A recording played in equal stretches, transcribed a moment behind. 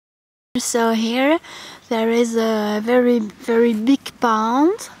So here there is a very big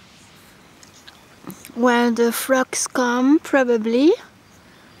pond where the frogs come probably,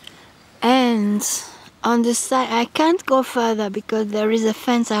 and on the side I can't go further because there is a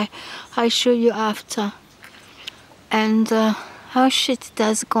fence. I show you after. And oh shit, it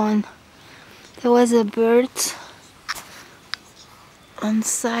has gone. There was a bird on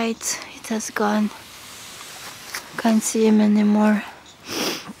site, it has gone. Can't see him anymore.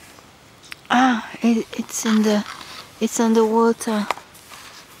 Ah, it's on the water.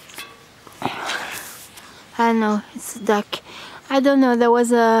 I know, it's duck. I don't know, there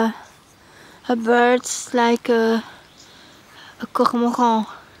was a bird like a cormorant,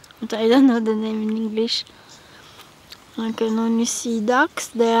 but I don't know the name in English. I can only see ducks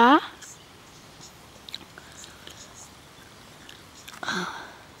there.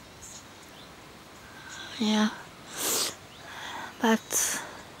 Yeah, but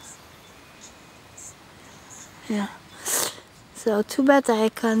yeah, so too bad I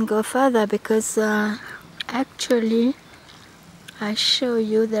can't go further because actually I show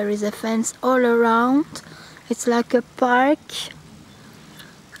you there is a fence all around. It's like a park,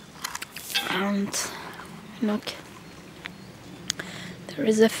 and look, there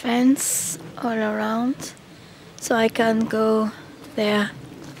is a fence all around, so I can't go there.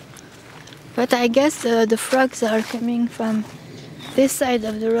 But I guess the frogs are coming from this side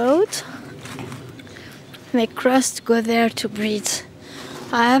of the road. They cross to go there to breed.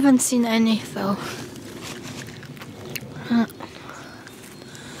 I haven't seen any though.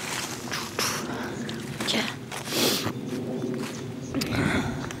 Okay.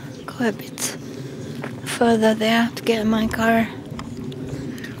 Go a bit further there to get my car.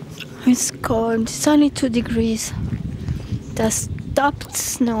 It's cold. It's only 2 degrees. It has stopped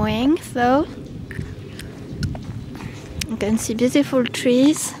snowing though. You can see beautiful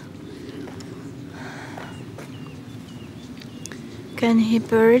trees. You can hear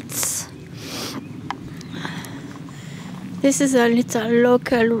birds. This is a little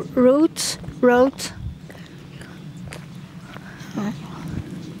local road.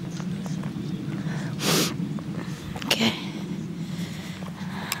 Okay.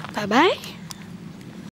 Bye bye.